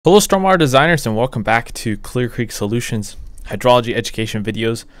Hello Stormwater designers, and welcome back to Clear Creek Solutions hydrology education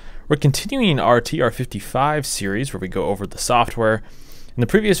videos. We're continuing our TR-55 series where we go over the software. In the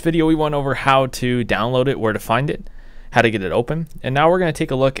previous video we went over how to download it, where to find it, how to get it open, and now we're going to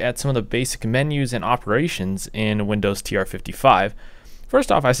take a look at some of the basic menus and operations in Windows TR-55.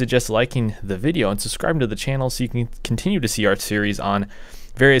 First off, I suggest liking the video and subscribing to the channel so you can continue to see our series on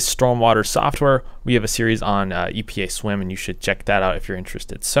various stormwater software. We have a series on www-swmm, and you should check that out if you're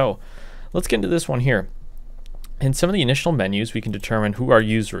interested. So let's get into this one here. In some of the initial menus, we can determine who our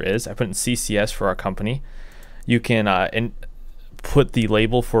user is. I put in CCS for our company. You can put the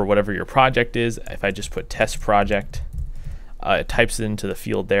label for whatever your project is. If I just put test project, it types it into the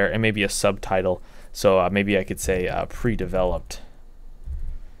field there, and maybe a subtitle. So maybe I could say pre-developed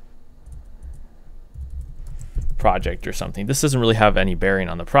project or something. This doesn't really have any bearing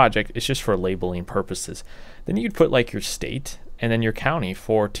on the project, it's just for labeling purposes. Then you'd put like your state and then your county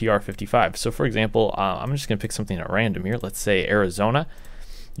for TR-55. So for example, I'm just gonna pick something at random here. Let's say Arizona.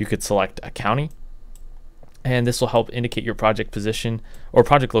 You could select a county, and this will help indicate your project position or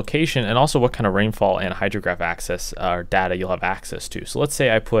project location, and also what kind of rainfall and hydrograph access or data you'll have access to. So let's say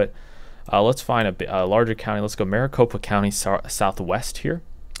I put let's find a larger county. Let's go Maricopa County Southwest here.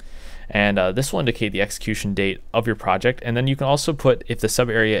 And this will indicate the execution date of your project. And then you can also put if the sub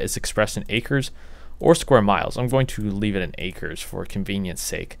area is expressed in acres or square miles. I'm going to leave it in acres for convenience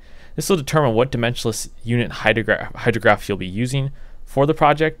sake. This will determine what dimensionless unit hydrograph you'll be using for the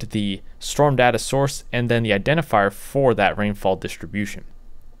project, the storm data source, and then the identifier for that rainfall distribution.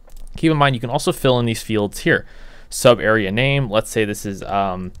 Keep in mind, you can also fill in these fields here. Sub area name, let's say this is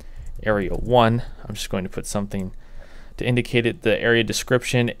area 1. I'm just going to put something to indicate it. The area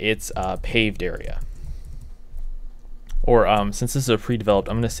description, it's a paved area, or since this is a pre-developed,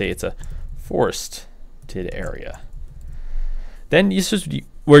 I'm going to say it's a forested area. Then this is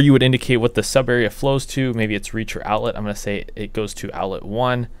where you would indicate what the sub area flows to. Maybe it's reach or outlet. I'm going to say it goes to outlet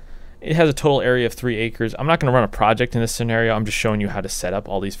 1. It has a total area of 3 acres. I'm not going to run a project in this scenario. I'm just showing you how to set up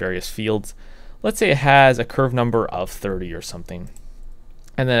all these various fields. Let's say it has a curve number of 30 or something,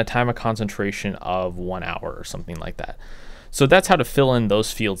 and then a time of concentration of 1 hour or something like that. So that's how to fill in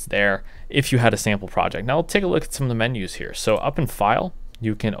those fields there if you had a sample project. Now we'll take a look at some of the menus here. So up in File,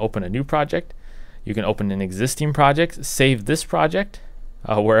 you can open a new project. You can open an existing project, save this project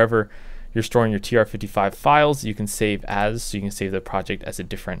wherever you're storing your TR-55 files. You can save as, so you can save the project as a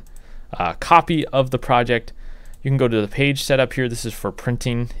different copy of the project. You can go to the page setup here. This is for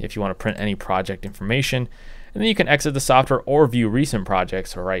printing if you want to print any project information. And then you can exit the software or view recent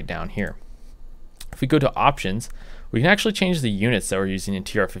projects right down here. If we go to options, we can actually change the units that we're using in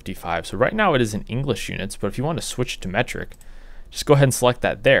TR-55. So right now it is in English units, but if you want to switch to metric, just go ahead and select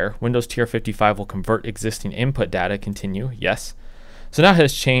that there. Windows TR-55 will convert existing input data. Continue, yes. So now it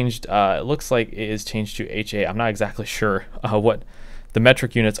has changed, it looks like it is changed to HA. I'm not exactly sure what the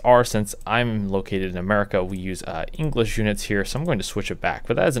metric units are. Since I'm located in America, we use English units here, so I'm going to switch it back,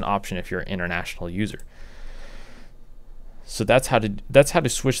 but that is an option if you're an international user. So that's how to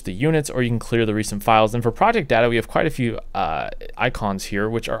switch the units, or you can clear the recent files. And for project data, we have quite a few icons here,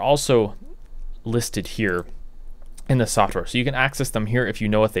 which are also listed here in the software. So you can access them here if you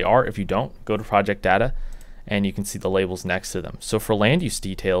know what they are. If you don't, go to project data, and you can see the labels next to them. So for land use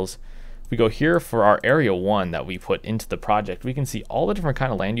details, we go here for our area 1 that we put into the project. We can see all the different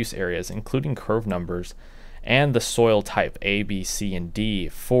kind of land use areas, including curve numbers and the soil type A, B, C, and D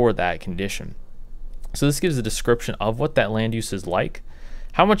for that condition. So this gives a description of what that land use is like,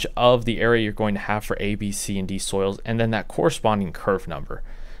 how much of the area you're going to have for A, B, C, and D soils, and then that corresponding curve number.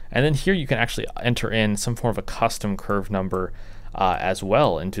 And then here you can actually enter in some form of a custom curve number as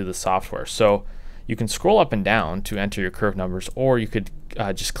well into the software. So you can scroll up and down to enter your curve numbers, or you could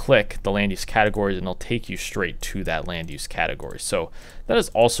just click the land use categories and it'll take you straight to that land use category. So that is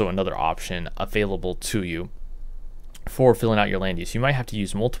also another option available to you for filling out your land use. You might have to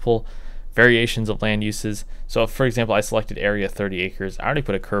use multiple variations of land uses. So for example, I selected area 30 acres. I already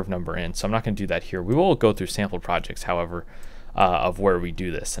put a curve number in, so I'm not going to do that here. We will go through sample projects, however, of where we do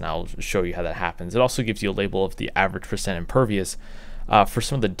this, and I'll show you how that happens. It also gives you a label of the average percent impervious for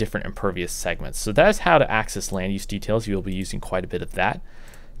some of the different impervious segments. So that is how to access land use details. You will be using quite a bit of that.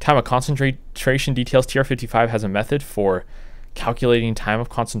 Time of concentration details. TR-55 has a method for calculating time of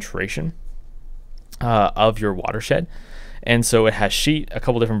concentration of your watershed. And so it has sheet, a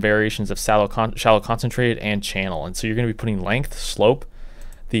couple different variations of shallow concentrated, and channel. And so you're going to be putting length, slope,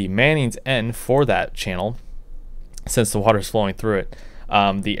 the Manning's N for that channel, since the water is flowing through it,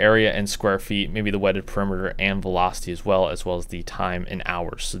 the area in square feet, maybe the wetted perimeter, and velocity as well as the time in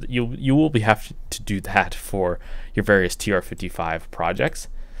hours. So that you will have to do that for your various TR-55 projects.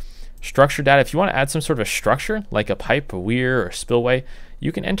 Structure data, if you want to add some sort of a structure like a pipe, a weir, or spillway,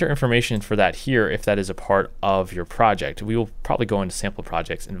 you can enter information for that here if that is a part of your project. We will probably go into sample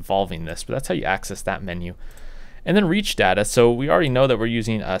projects involving this, but that's how you access that menu. And then reach data, so we already know that we're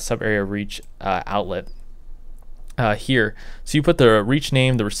using a sub-area reach outlet here. So you put the reach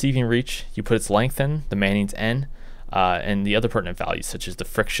name, the receiving reach, you put its length in, the Manning's N, and the other pertinent values such as the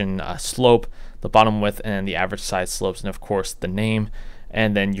friction slope, the bottom width, and the average size slopes, and of course the name.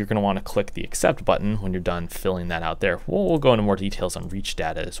 And then you're going to want to click the accept button when you're done filling that out there. We'll go into more details on reach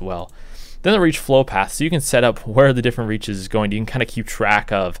data as well. Then the reach flow path, so you can set up where the different reaches is going. You can kind of keep track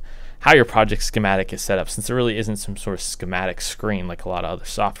of how your project schematic is set up, since there really isn't some sort of schematic screen like a lot of other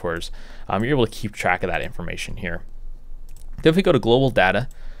softwares. You're able to keep track of that information here. Then if we go to global data,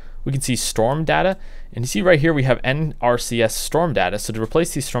 we can see storm data, and you see right here we have NRCS storm data. So to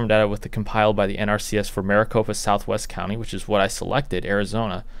replace the storm data with the compiled by the NRCS for Maricopa Southwest County, which is what I selected,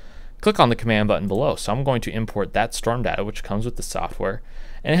 Arizona, click on the command button below. So I'm going to import that storm data, which comes with the software,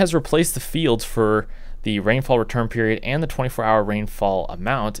 and it has replaced the fields for the rainfall return period and the 24-hour rainfall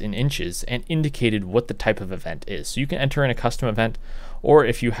amount in inches and indicated what the type of event is. So you can enter in a custom event, or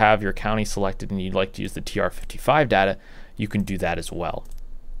if you have your county selected and you'd like to use the TR-55 data, you can do that as well.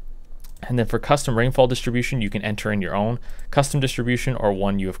 And then for custom rainfall distribution, you can enter in your own custom distribution or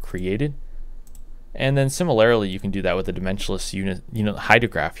one you have created. And then similarly, you can do that with the dimensionless unit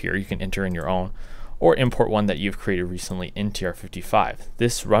hydrograph here. You can enter in your own or import one that you've created recently in TR-55.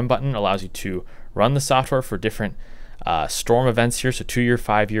 This run button allows you to run the software for different storm events here. So 2-year,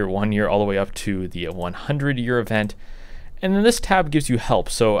 5-year, 1 year, all the way up to the 100-year event. And then this tab gives you help.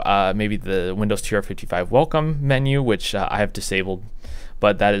 So maybe the Windows TR-55 welcome menu, which I have disabled,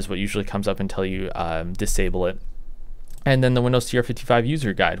 but that is what usually comes up until you disable it. And then the Windows TR-55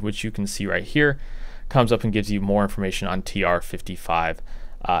 user guide, which you can see right here, comes up and gives you more information on TR-55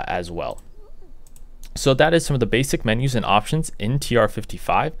 as well. So that is some of the basic menus and options in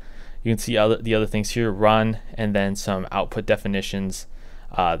TR-55. You can see the other things here, run, and then some output definitions,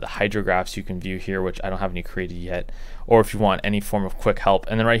 the hydrographs you can view here, which I don't have any created yet, or if you want any form of quick help.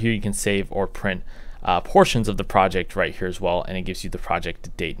 And then right here you can save or print portions of the project right here as well, and it gives you the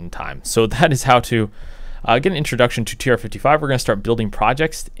project date and time. So that is how to get an introduction to TR-55. We're going to start building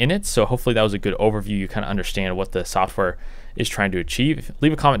projects in it, so hopefully that was a good overview. You kind of understand what the software is trying to achieve.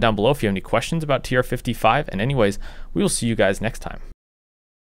 Leave a comment down below if you have any questions about TR-55, and anyways, we will see you guys next time.